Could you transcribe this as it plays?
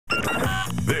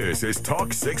This is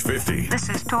Talk 650. This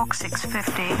is Talk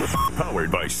 650. Powered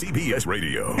by CBS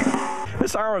Radio.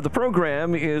 This hour of the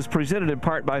program is presented in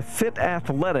part by Fit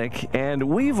Athletic, and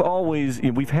we've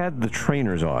had the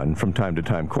trainers on from time to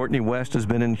time. Courtney West has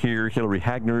been in here. Hillary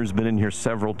Hagner has been in here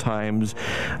several times.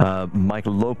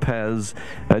 Michael Lopez,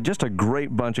 just a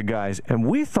great bunch of guys. And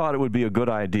we thought it would be a good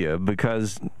idea,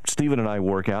 because Stephen and I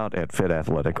work out at Fit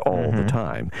Athletic all the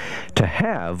time, to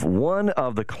have one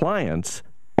of the clients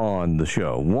on the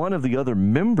show, one of the other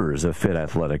members of Fit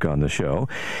Athletic on the show,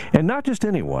 and not just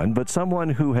anyone, but someone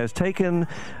who has taken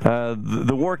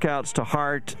the workouts to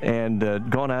heart and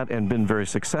gone out and been very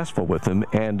successful with them.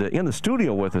 And in the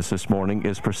studio with us this morning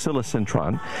is Priscilla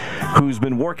Cintron, who's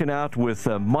been working out with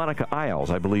Monica Isles,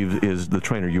 I believe is the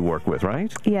trainer you work with,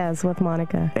 right? Yes, with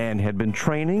Monica. And had been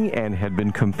training and had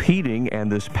been competing,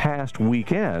 and this past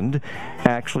weekend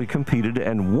actually competed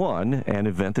and won an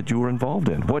event that you were involved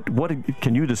in. What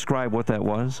can you describe what that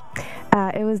was?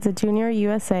 It was the Junior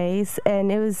USA's, and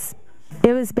it was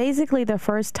basically the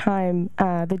first time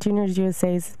the Juniors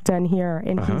USA's done here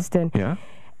in Houston. Yeah.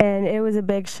 And it was a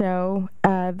big show.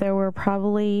 There were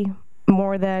probably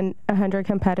more than 100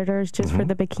 competitors just for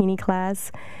the bikini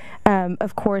class.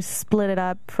 Of course, split it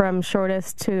up from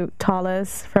shortest to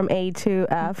tallest, from A to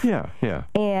F. Yeah, yeah.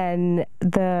 And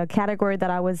the category that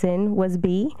I was in was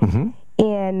B.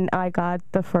 And I got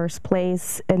the first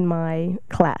place in my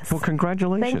class. Well,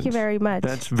 congratulations. Thank you very much.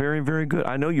 That's very, very good.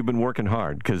 I know you've been working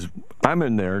hard, because I'm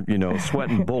in there,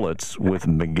 sweating bullets with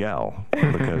Miguel,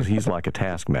 because he's like a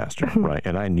taskmaster, right?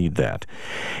 And I need that.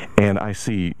 And I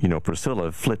see,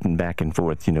 Priscilla flitting back and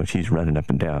forth. She's running up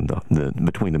and down the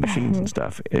between the machines and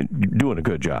stuff, doing a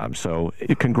good job. So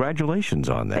congratulations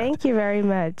on that. Thank you very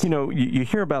much. You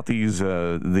hear about these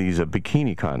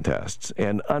bikini contests,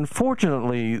 and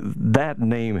unfortunately, that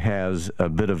name has a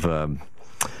bit of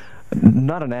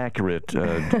not an accurate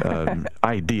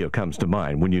idea comes to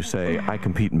mind when you say, I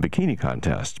compete in bikini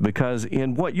contests, because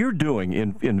in what you're doing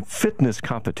in fitness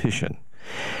competition,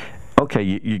 okay,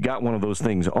 you got one of those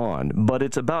things on, but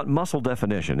it's about muscle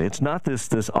definition. It's not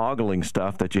this ogling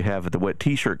stuff that you have at the wet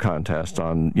T-shirt contest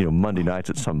on Monday nights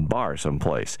at some bar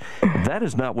someplace. That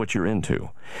is not what you're into,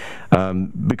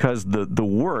 because the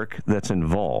work that's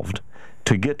involved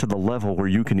to get to the level where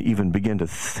you can even begin to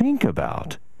think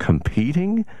about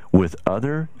competing with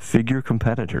other figure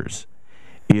competitors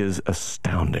is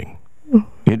astounding.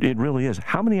 It really is.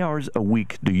 How many hours a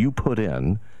week do you put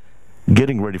in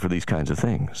getting ready for these kinds of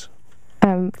things?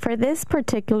 For this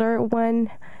particular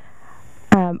one,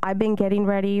 I've been getting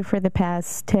ready for the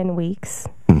past 10 weeks.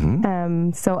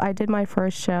 So I did my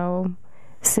first show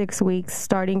 6 weeks,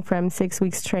 starting from 6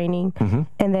 weeks training,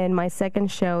 and then my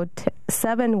second show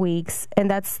 7 weeks,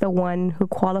 and that's the one who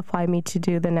qualified me to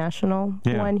do the national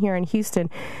one here in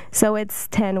Houston. So it's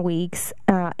 10 weeks,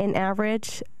 an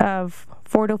average of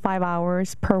 4 to 5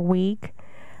 hours per week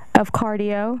of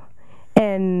cardio.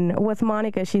 And with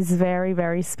Monica, she's very,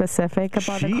 very specific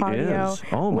about the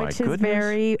cardio, which is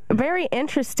very, very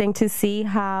interesting to see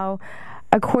how,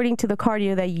 according to the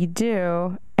cardio that you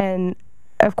do, and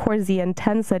of course the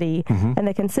intensity and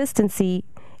the consistency,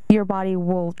 your body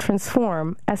will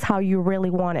transform as how you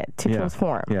really want it to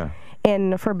transform.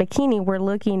 And for bikini, we're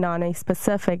looking on a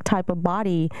specific type of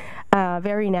body,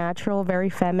 very natural, very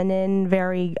feminine,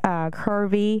 very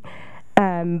curvy,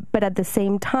 but at the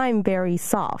same time very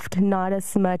soft, not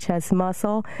as much as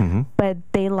muscle, but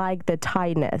they like the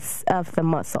tightness of the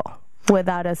muscle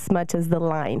without as much as the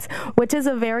lines, which is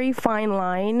a very fine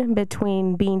line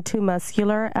between being too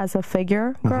muscular as a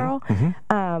figure girl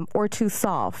or too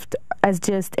soft as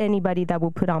just anybody that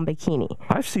will put on bikini.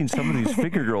 I've seen some of these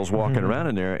figure girls walking around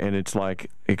in there, and it's like,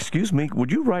 excuse me,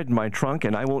 would you ride in my trunk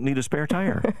and I won't need a spare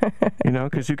tire?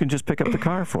 Because you can just pick up the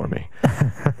car for me.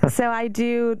 So I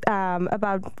do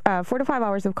about 4 to 5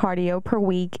 hours of cardio per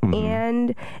week,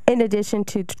 and in addition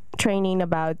to training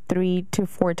about 3 to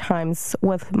 4 times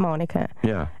with Monica.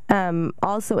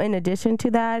 Also, in addition to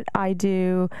that, I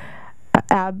do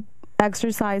ab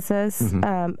exercises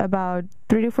about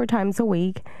 3 to 4 times a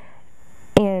week.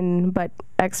 But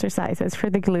exercises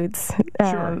for the glutes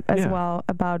as well,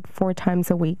 about 4 times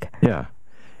a week.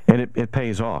 And it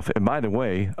pays off. And by the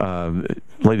way,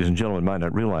 ladies and gentlemen might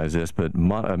not realize this, but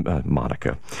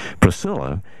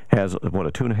Priscilla has, what,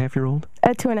 a 2.5-year-old? A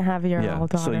 2.5-year-old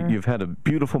daughter. So you've had a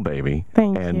beautiful baby.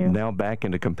 Thank you. And now back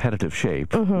into competitive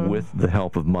shape with the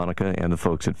help of Monica and the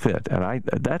folks at Fit. And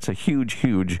that's a huge,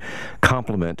 huge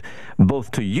compliment,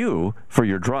 both to you for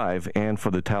your drive and for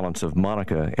the talents of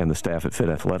Monica and the staff at Fit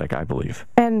Athletic, I believe.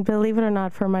 And believe it or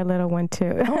not, for my little one,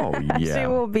 too. Oh, yeah. She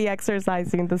will be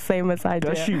exercising the same as I do.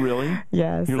 Does she? she really?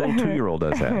 Yes. Your little 2-year-old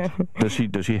does that. Does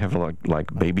she have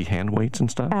like baby hand weights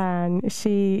and stuff? And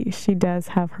she does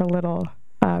have her little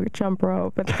jump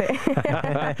rope.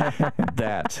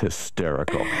 That's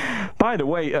hysterical. By the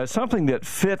way, something that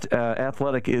Fit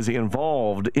Athletic is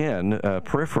involved in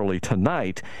peripherally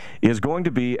tonight is going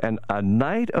to be a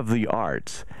night of the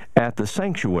arts at the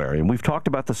Sanctuary. And we've talked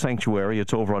about the Sanctuary.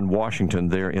 It's over on Washington,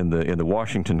 there in the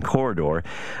Washington corridor.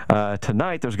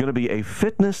 Tonight, there's going to be a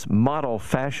fitness model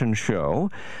fashion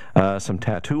show, some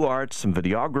tattoo arts, some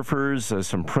videographers,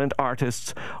 some print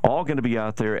artists, all going to be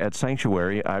out there at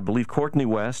Sanctuary. I believe Courtney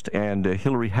West and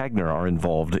Hillary Hagner are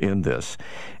involved in this,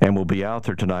 and we'll be out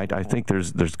there tonight. I think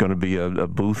there's going to be a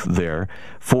booth there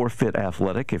for Fit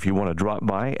Athletic if you want to drop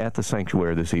by at the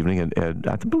Sanctuary this evening, and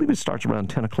I believe it starts around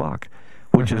 10 o'clock,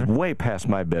 which is way past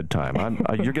my bedtime.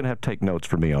 You're going to have to take notes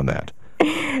for me on that.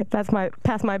 That's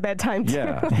past my bedtime, too.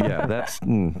 Yeah, that's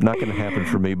not going to happen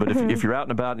for me. But if you're out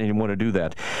and about and you want to do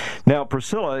that. Now,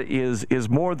 Priscilla is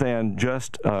more than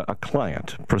just a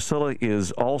client. Priscilla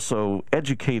is also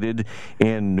educated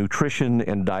in nutrition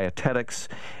and dietetics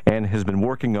and has been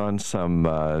working on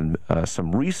some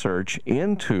research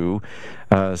into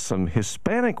some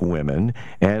Hispanic women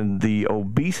and the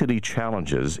obesity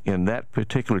challenges in that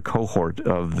particular cohort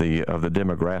of the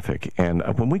demographic. And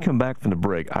when we come back from the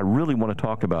break, I really want to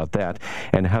talk about that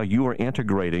and how you are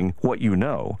integrating what you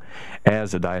know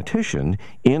as a dietitian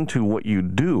into what you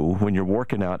do when you're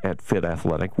working out at Fit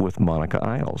Athletic with Monica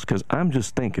Isles. Because I'm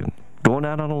just thinking, going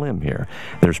out on a limb here,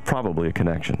 there's probably a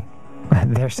connection.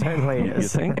 There certainly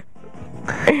is. You think?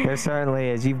 There certainly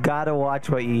is. You've got to watch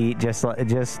what you eat just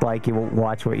like you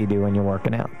watch what you do when you're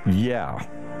working out. Yeah.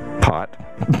 Pot.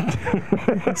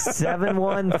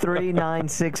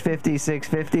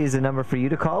 713-965-650 is the number for you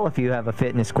to call if you have a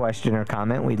fitness question or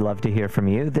comment. We'd love to hear from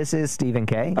you. This is Stephen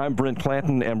K. I'm Brent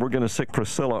Clanton, and we're going to sick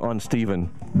Priscilla on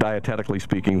Stephen, dietetically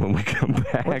speaking, when we come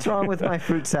back. What's wrong with my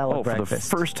fruit salad breakfast?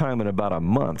 For the first time in about a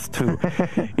month, too.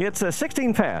 It's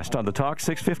 16 Fast on the Talk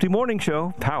 650 Morning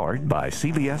Show, powered by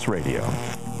CBS Radio.